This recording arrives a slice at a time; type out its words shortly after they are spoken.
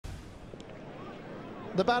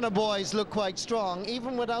The Banner boys look quite strong,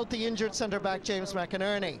 even without the injured centre-back James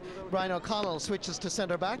McInerney. Brian O'Connell switches to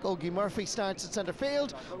centre-back, Ogie Murphy starts at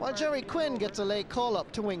centre-field, while Jerry Quinn gets a late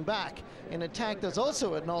call-up to wing-back. In attack there's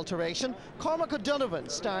also an alteration. Cormac O'Donovan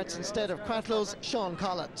starts instead of Cratlow's Sean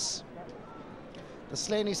Collins. The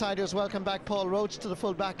Slaney-siders welcome back Paul Roach to the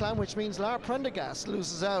full back line, which means Lar Prendergast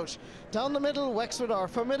loses out. Down the middle, Wexford are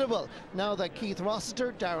formidable, now that Keith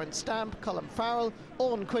Rossiter, Darren Stamp, Colin Farrell,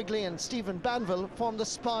 Owen Quigley and Stephen Banville form the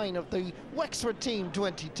spine of the Wexford team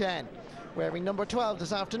 2010. Wearing number 12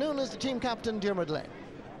 this afternoon is the team captain, Diarmuid Lane.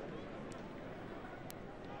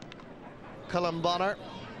 Colin Bonner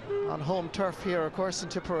on home turf here, of course, in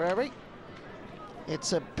Tipperary.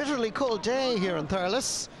 It's a bitterly cold day here in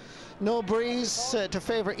Thurles. No breeze to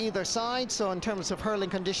favour either side, so in terms of hurling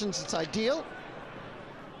conditions it's ideal.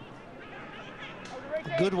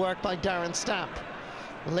 Good work by Darren Stamp.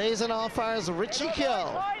 Lays it off as Richie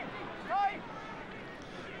Kill.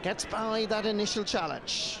 Gets by that initial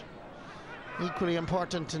challenge. Equally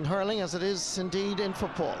important in hurling as it is indeed in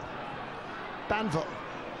football. Banville.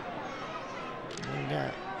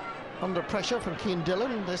 And, under pressure from Cian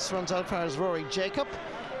Dillon. This runs out far as Rory Jacob.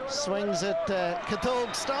 Swings it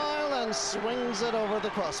Cathode style and swings it over the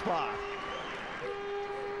crossbar.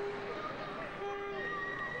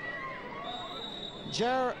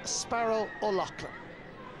 Ger Sparrow O'Loughlin,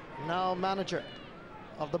 now manager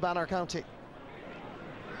of the Banner County.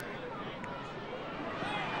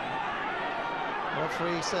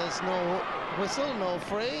 Referee says no whistle, no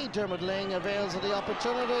free. Diarmuid Lane avails of the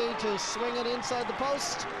opportunity to swing it inside the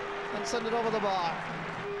post and send it over the bar.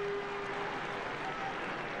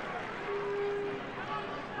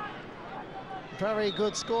 Very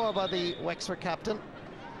good score by the Wexford captain.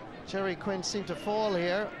 Jerry Quinn seemed to fall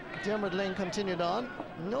here. Diarmuid Lane continued on.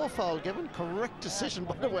 No foul given. Correct decision,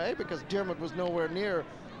 by the way, because Diarmuid was nowhere near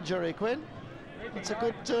Jerry Quinn. It's a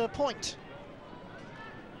good point.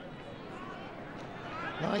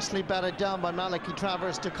 Nicely batted down by Malachy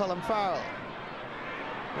Travers to Colin Farrell.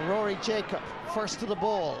 Rory Jacob, first to the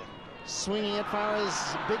ball. Swinging it far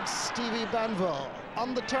as big Stevie Banville.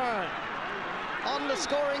 On the turn. On the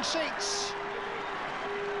scoring sheets.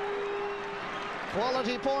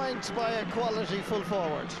 Quality points by a quality full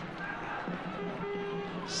forward.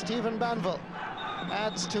 Stephen Banville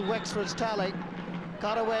adds to Wexford's tally.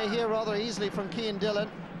 Got away here rather easily from Cian Dillon.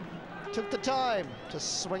 Took the time to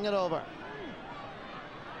swing it over.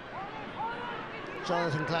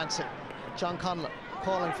 Jonathan Clancy, John Conlon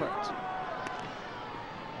calling for it.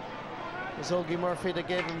 It was Ogie Murphy that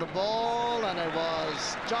gave him the ball, and it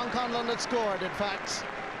was John Conlon that scored, in fact.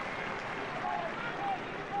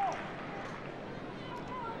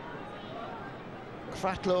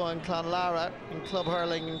 Cratloe and Clonlara in club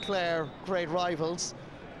hurling in Clare, great rivals,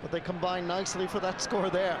 but they combined nicely for that score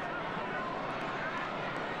there.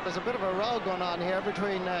 There's a bit of a row going on here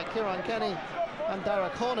between Kieran Kenny and Dara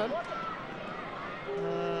Conan,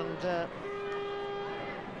 and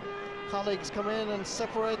colleagues come in and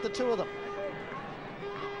separate the two of them.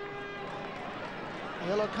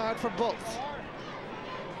 Yellow card for both.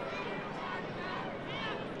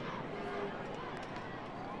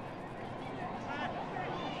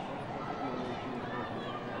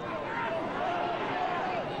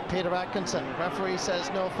 Peter Atkinson, referee says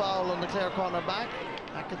no foul on the Clare corner back.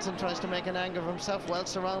 Atkinson tries to make an angle of himself, well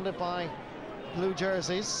surrounded by blue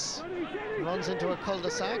jerseys. Runs into a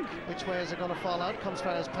cul-de-sac. Which way is it going to fall out? Comes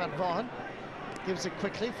far as Pat Vaughan. Gives it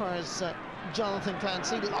quickly for his Jonathan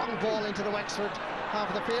Clancy. Long ball into the Wexford half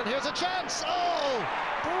of the field. Here's a chance. Oh,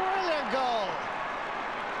 brilliant goal.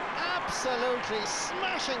 Absolutely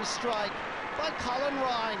smashing strike by Colin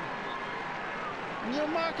Ryan.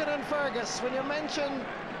 Newmarket and Fergus, when you mention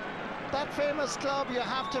that famous club, you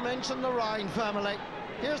have to mention the Ryan family.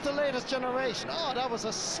 Here's the latest generation. Oh, that was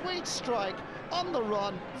a sweet strike on the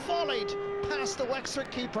run, volleyed past the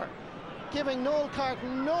Wexford keeper, giving Noel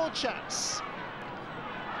Carton no chance.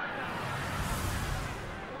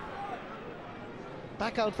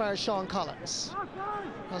 Back out far Sean Collins.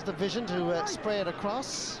 Has the vision to spray it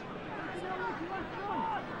across.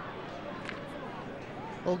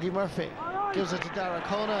 Ogie Murphy gives it to Dara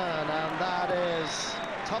Conan, and that is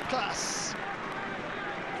top class.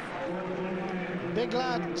 Big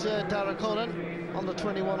lad, Dara Conan, on the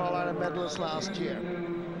 21 All-Ireland medalist last year.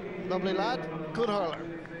 Lovely lad, good hurler.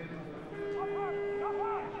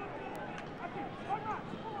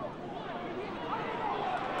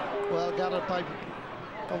 Well gathered by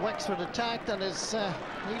a Wexford attack that is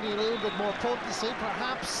needing a little bit more potency.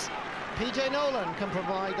 Perhaps PJ Nolan can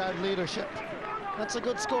provide that leadership. That's a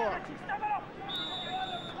good score.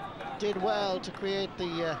 Did well to create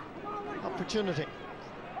the opportunity.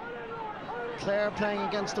 Clare playing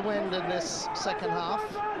against the wind in this second half,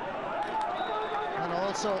 and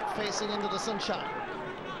also facing into the sunshine.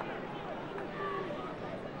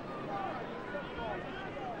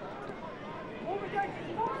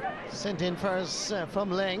 Sent in first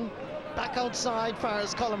from Ling. Back outside far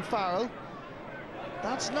as Colin Farrell.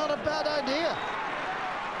 That's not a bad idea.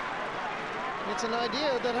 It's an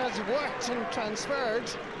idea that has worked and transferred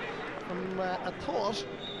from a thought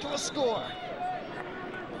to a score.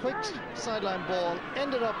 Quick sideline ball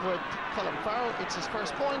ended up with Colin Farrell. It's his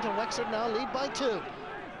first point, and Wexford now lead by 2.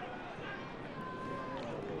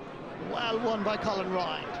 Well won by Colin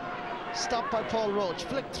Ryan. Stopped by Paul Roach.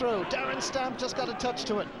 Flicked through. Darren Stamp just got a touch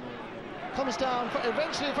to it. Comes down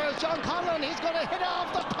eventually for John Conlon. He's going to hit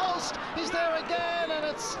off the post. He's there again, and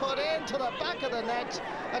it's put into the back of the net.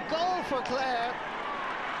 A goal for Clare.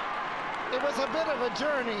 It was a bit of a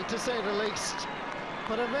journey, to say the least,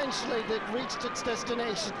 but eventually it reached its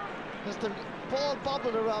destination as the ball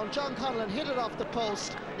bobbled around. John Conlon hit it off the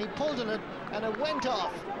post. He pulled in it, and it went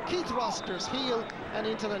off Keith Rossiter's heel and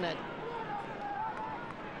into the net.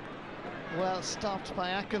 Well stopped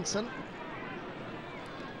by Atkinson.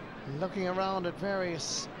 Looking around at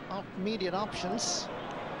various immediate options.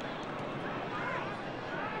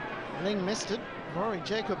 Ling missed it. Rory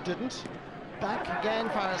Jacob didn't. Back again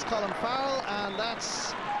far as Colin Farrell, and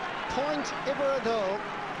that's point Iberado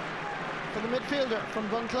for the midfielder from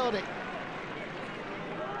Bunclody.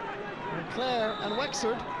 And Clare and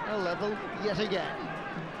Wexford are level yet again.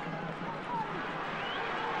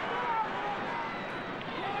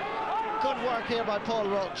 Good work here by Paul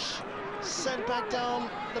Roach. Sent back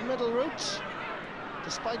down the middle route,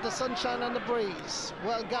 despite the sunshine and the breeze.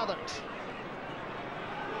 Well gathered.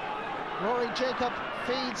 Rory Jacob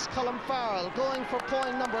feeds Colin Farrell, going for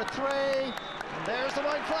point number 3. And there's the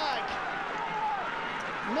white flag.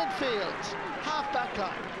 Midfield, half back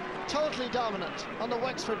line, totally dominant on the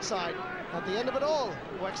Wexford side. At the end of it all,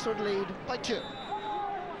 Wexford lead by 2.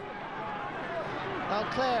 Now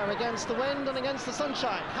Clare, against the wind and against the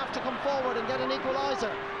sunshine, have to come forward and get an equaliser.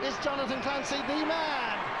 Is Jonathan Clancy the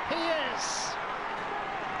man? He is!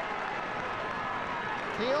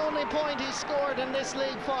 The only point he scored in this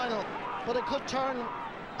league final, but it could turn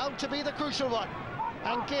out to be the crucial one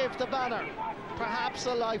and give the Banner perhaps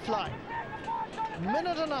a lifeline.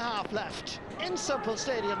 Minute and a half left in Semple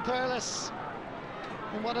Stadium, Thurles,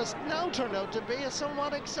 in what has now turned out to be a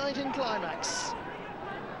somewhat exciting climax.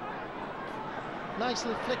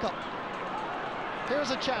 Nicely flick up.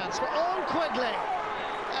 Here's a chance for Owen Quigley.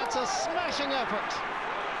 That's a smashing effort.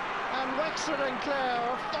 And Wexford and Clare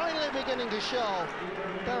are finally beginning to show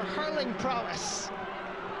their hurling prowess.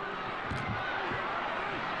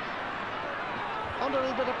 Under a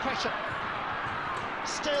little bit of pressure.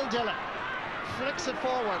 Still Dillon. Flicks it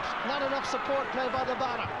forward. Not enough support play by the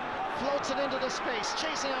Banner. Floats it into the space.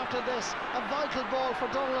 Chasing after this. A vital ball for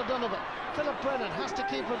Donald O'Donovan. Philip Brennan has to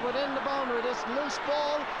keep it within the boundary. This loose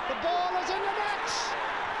ball. The ball is in the net.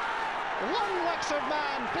 One Wexford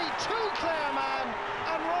man beat 2 Clare man,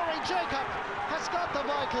 and Rory Jacob has got the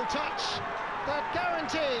vital touch that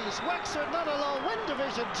guarantees Wexford not alone win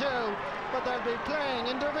Division 2, but they'll be playing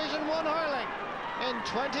in Division 1 hurling in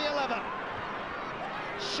 2011.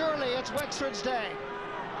 Surely it's Wexford's day,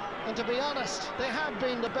 and to be honest, they have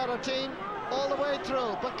been the better team all the way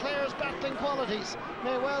through, but Clare's battling qualities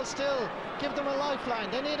may well still give them a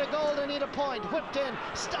lifeline. They need a goal, they need a point. Whipped in,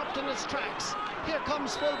 stopped in its tracks. Here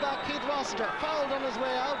comes fullback Keith Rossiter, fouled on his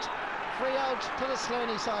way out. Free out to the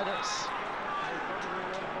Slaney-siders.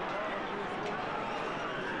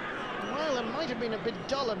 Well, it might have been a bit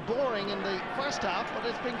dull and boring in the first half, but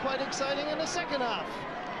it's been quite exciting in the second half.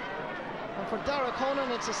 And for Dara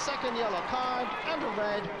Conan, it's a second yellow card and a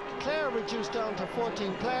red. Clare reduced down to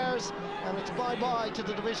 14 players, and it's bye-bye to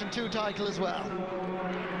the Division 2 title as well.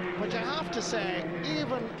 But you have to say,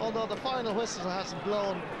 even although the final whistle hasn't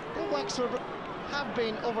blown, the Wexford have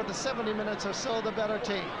been, over the 70 minutes or so, the better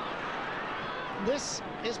team. This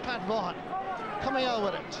is Pat Vaughan coming out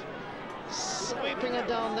with it, sweeping it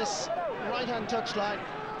down this right-hand touchline,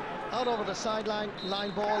 out over the sideline,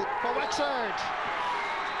 line ball for Wexford.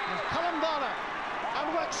 Colin Bonner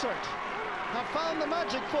and Wexford have found the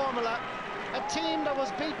magic formula. A team that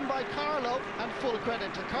was beaten by Carlow, and full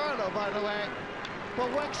credit to Carlow, by the way,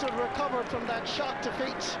 but Wexford recovered from that shock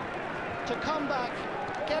defeat to come back,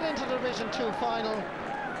 get into the Division 2 final,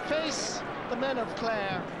 face the men of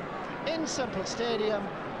Clare in Semple Stadium,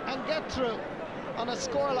 and get through on a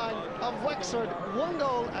scoreline of Wexford 1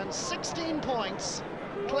 goal and 16 points,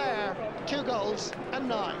 Clare 2 goals and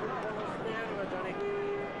 9.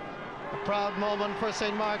 A proud moment for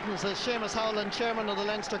St Martin's as Seamus Howland, chairman of the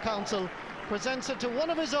Leinster Council, presents it to one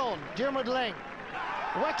of his own, Diarmuid Ling.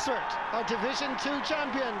 Wexford are Division 2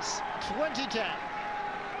 champions 2010.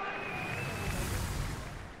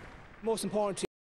 Most important